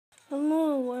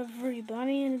Hello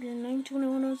everybody, and again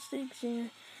 92106 and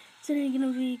today I'm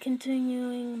going to be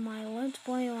continuing my Let's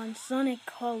Play on Sonic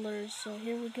Colors. So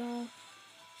here we go,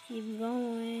 keep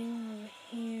going over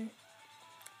here.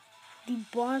 The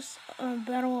boss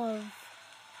battle of,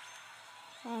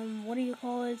 what do you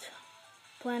call it?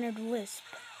 Planet Wisp.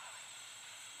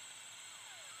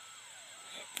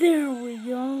 There we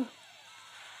go.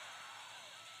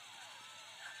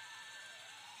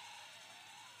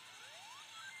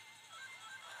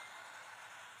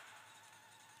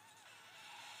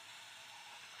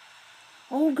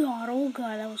 Oh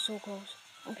god, that was so close.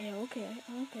 Okay.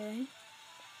 Keep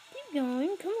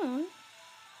going, come on.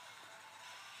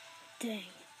 Dang.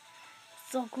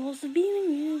 So close to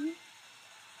beating you.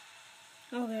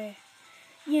 Okay.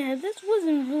 Yeah, this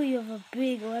wasn't really of a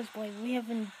big Let's Play. We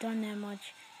haven't done that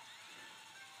much.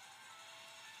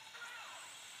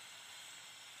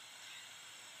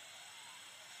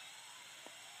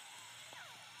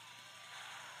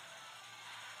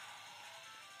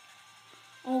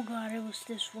 Oh god, it was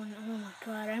this one. Oh my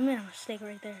god, I made a mistake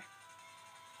right there.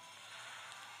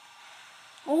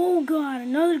 Oh god,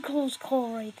 another close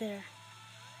call right there.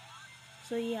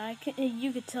 So yeah,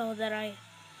 you could tell that I've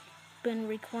been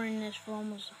recording this for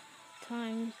almost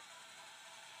times.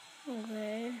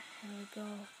 Okay, here we go.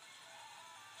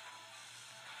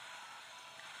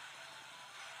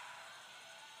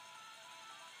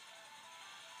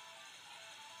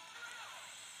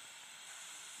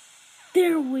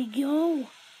 There we go.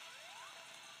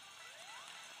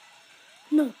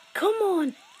 No, come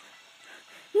on.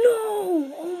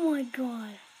 No, oh my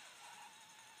god.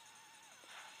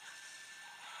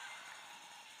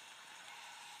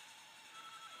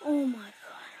 Oh my god.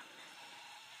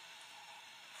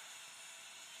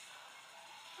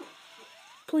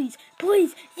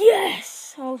 Please,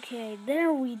 yes! Okay,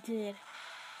 there we did.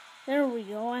 There we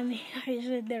go. I mean, I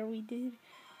said there we did.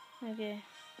 Okay.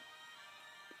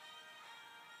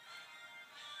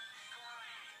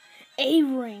 A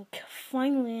rank.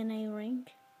 Finally an A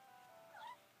rank.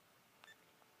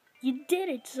 You did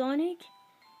it, Sonic.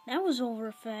 That was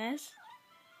over fast.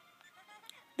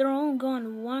 They're all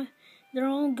going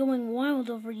wild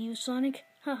over you, Sonic.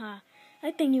 Haha.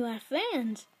 I think you have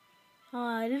fans.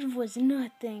 This was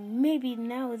nothing. Maybe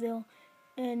now they'll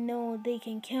know they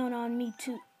can count on me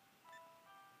too.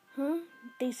 Huh?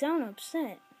 They sound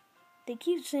upset. They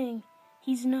keep saying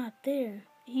he's not there.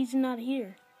 He's not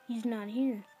here. He's not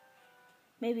here.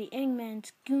 Maybe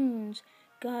Eggman's goons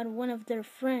got one of their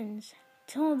friends.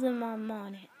 Tell them I'm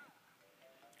on it.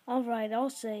 Alright, I'll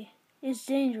say. It's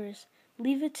dangerous.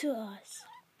 Leave it to us.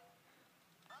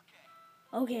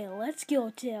 Okay, let's go,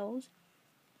 Tails.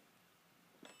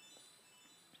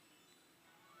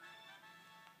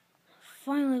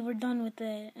 Finally, we're done with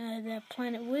that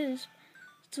Planet Wisp.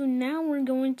 So now we're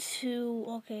going to...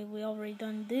 Okay, we already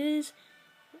done this.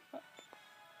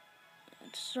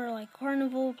 Starlight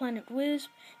Carnival, Planet Wisp.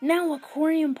 Now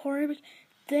Aquarium Park.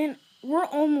 Then we're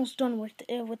almost done with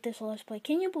this Let's Play.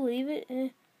 Can you believe it?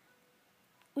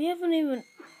 We haven't even...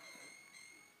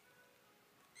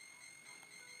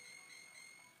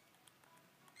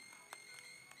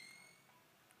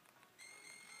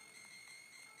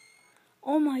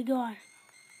 Oh my god.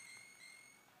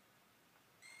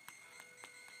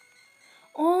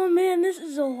 Oh man, this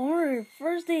is so hard.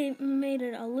 First they made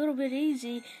it a little bit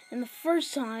easy in the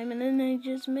first time, and then they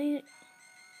just made it...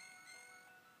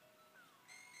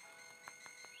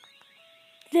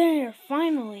 There,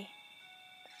 finally.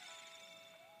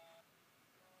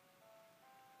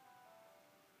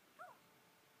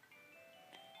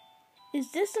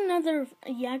 Is this another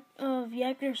of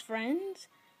Yakker's friends?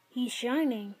 He's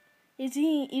shining. Is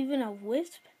he even a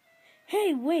wisp?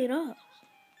 Hey, wait up.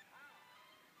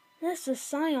 That's the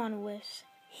Scion Wisp.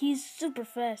 He's super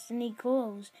fast and he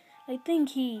glows. I think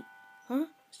he... Huh?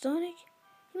 Sonic?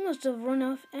 He must have run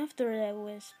off after that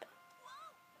Wisp.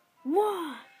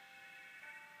 Whoa!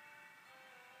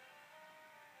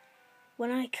 When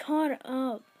I caught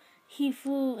up, he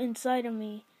flew inside of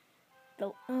me.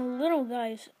 The little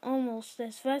guy's almost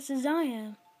as fast as I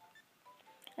am.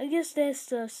 I guess that's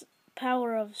the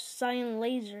power of Cyan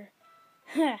Laser.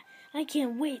 Ha! I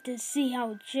can't wait to see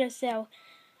how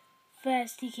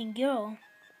fast he can go.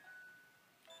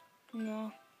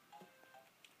 No.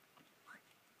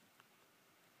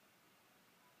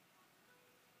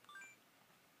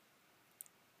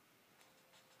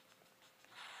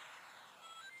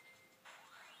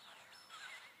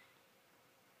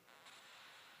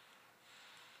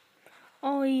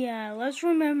 Oh yeah, let's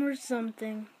remember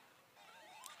something.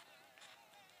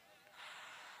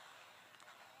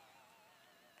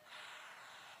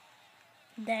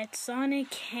 That Sonic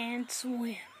can't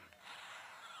swim.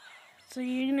 So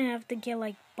you're gonna have to get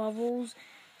like bubbles.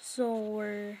 So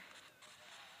we're...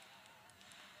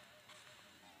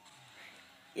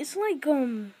 It's like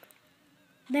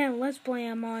that Let's Play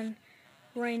I'm on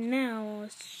right now,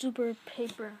 Super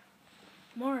Paper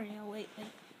Mario lately.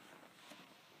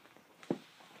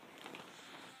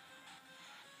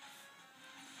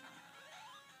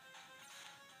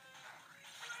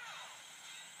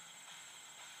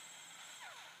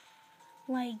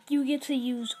 Like, you get to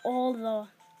use all the...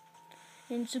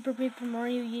 In Super Paper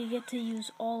Mario, you get to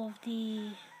use all of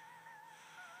the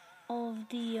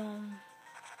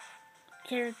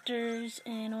characters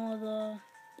and all the...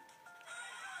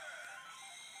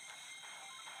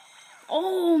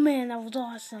 Oh man, that was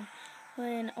awesome.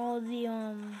 And all the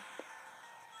oh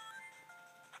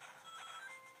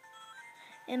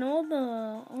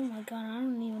my god, I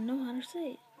don't even know how to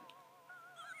say it.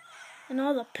 And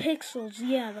all the pixels,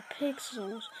 yeah, the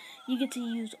pixels. You get to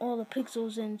use all the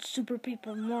pixels in Super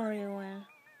Paper Mario, and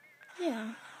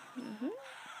yeah.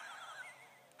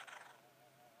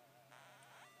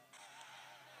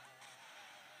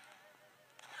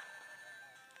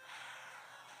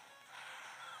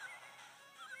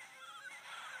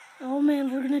 Oh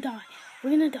man, we're gonna die. We're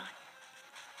gonna die.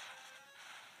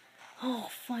 Oh,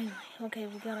 finally. Okay,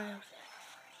 we got out of there.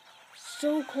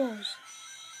 So close.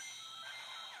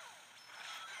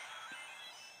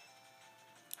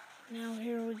 Now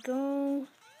here we go.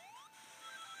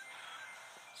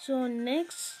 So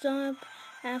next up,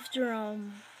 after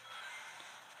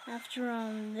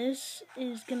this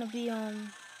is gonna be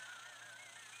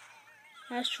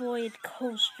Asteroid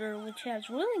Coaster, which has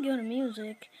really good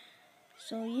music.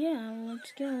 So yeah,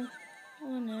 let's go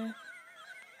on there.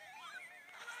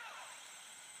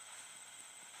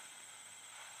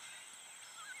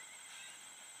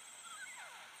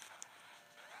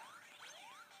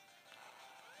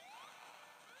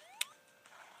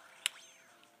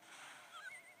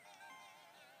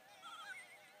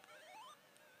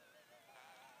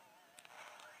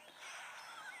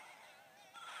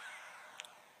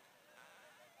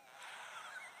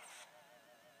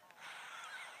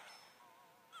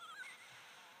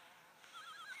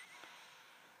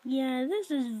 Yeah, this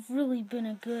has really been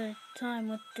a good time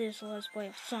with this Let's Play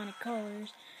of Sonic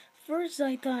Colors. First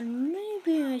I thought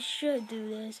maybe I should do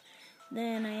this,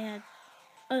 then I had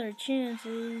other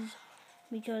chances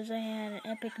because I had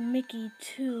Epic Mickey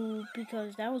 2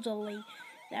 because that was a late...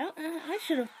 I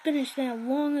should have finished that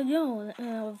long ago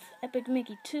of Epic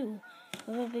Mickey 2.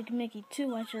 Of Epic Mickey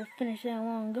 2, I should have finished that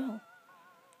long ago.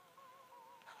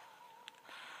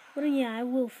 But yeah, I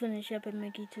will finish Epic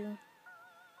Mickey 2.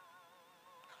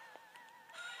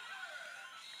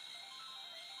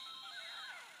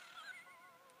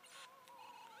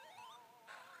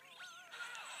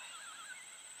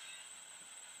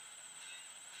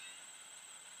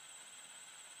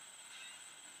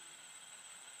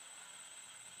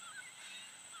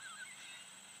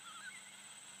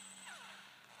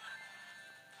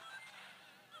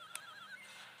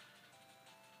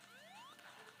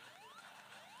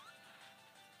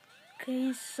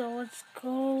 Okay, so let's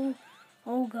go.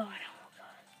 Oh god, oh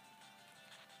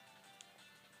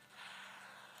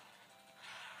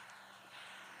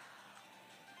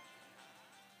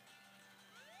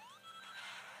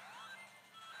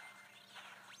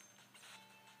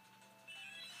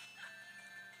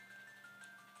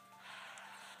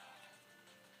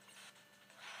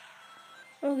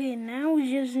god. Okay, now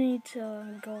we just need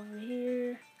to go over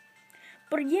here.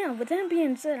 But yeah, with that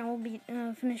being said, I will be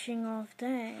finishing off that,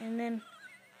 and then...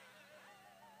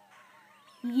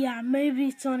 Yeah, maybe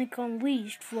Sonic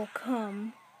Unleashed will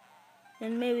come.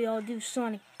 And maybe I'll do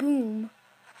Sonic Boom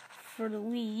for the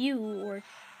Wii U or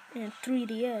and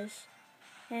 3DS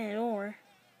and or.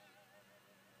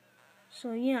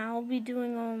 So yeah, I'll be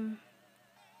doing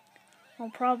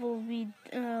I'll probably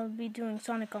be doing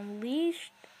Sonic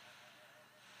Unleashed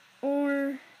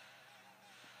or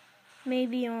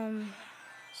maybe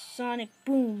Sonic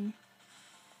Boom.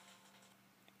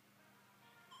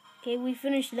 Okay, we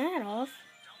finished that off.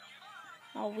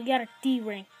 Oh, we got a D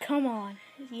rank. Come on.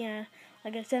 Yeah,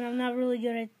 like I said, I'm not really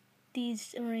good at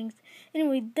these ranks.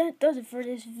 Anyway, that does it for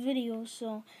this video.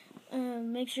 So,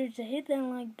 make sure to hit that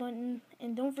like button.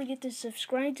 And don't forget to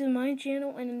subscribe to my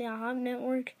channel and the Hop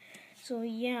Network. So,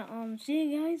 yeah,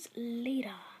 see you guys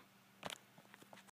later.